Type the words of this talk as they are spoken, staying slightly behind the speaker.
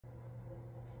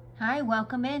Hi,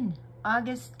 welcome in.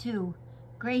 August 2.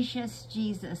 Gracious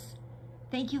Jesus,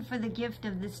 thank you for the gift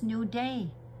of this new day.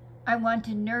 I want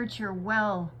to nurture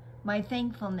well my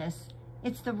thankfulness.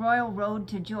 It's the royal road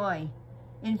to joy.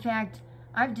 In fact,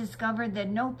 I've discovered that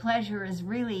no pleasure is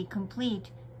really complete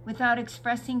without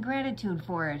expressing gratitude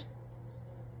for it.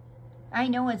 I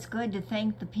know it's good to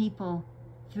thank the people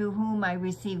through whom I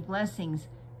receive blessings,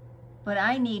 but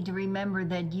I need to remember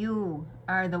that you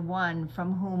are the one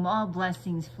from whom all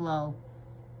blessings flow.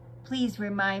 Please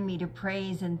remind me to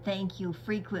praise and thank you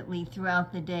frequently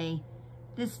throughout the day.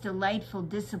 This delightful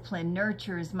discipline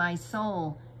nurtures my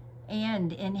soul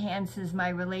and enhances my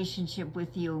relationship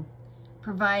with you,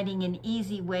 providing an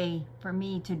easy way for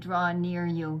me to draw near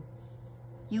you.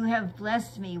 You have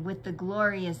blessed me with the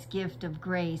glorious gift of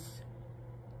grace,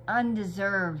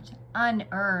 undeserved,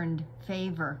 unearned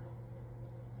favor.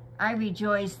 I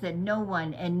rejoice that no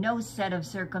one and no set of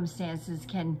circumstances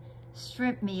can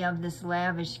strip me of this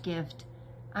lavish gift.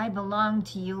 I belong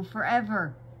to you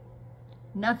forever.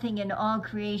 Nothing in all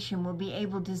creation will be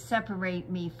able to separate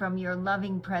me from your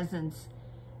loving presence.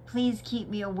 Please keep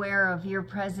me aware of your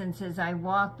presence as I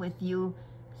walk with you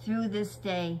through this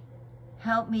day.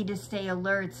 Help me to stay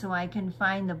alert so I can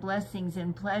find the blessings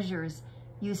and pleasures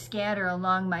you scatter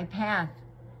along my path.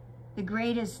 The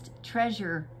greatest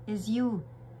treasure is you,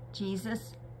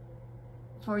 Jesus,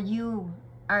 for you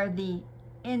are the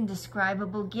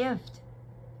indescribable gift.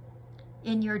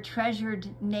 In your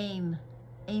treasured name,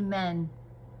 amen.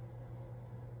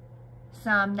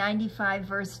 Psalm 95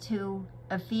 verse 2,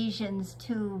 Ephesians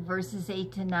 2 verses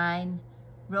 8 to 9,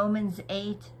 Romans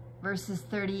 8 verses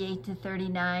 38 to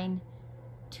 39,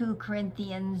 2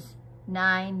 Corinthians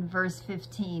 9 verse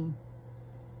 15.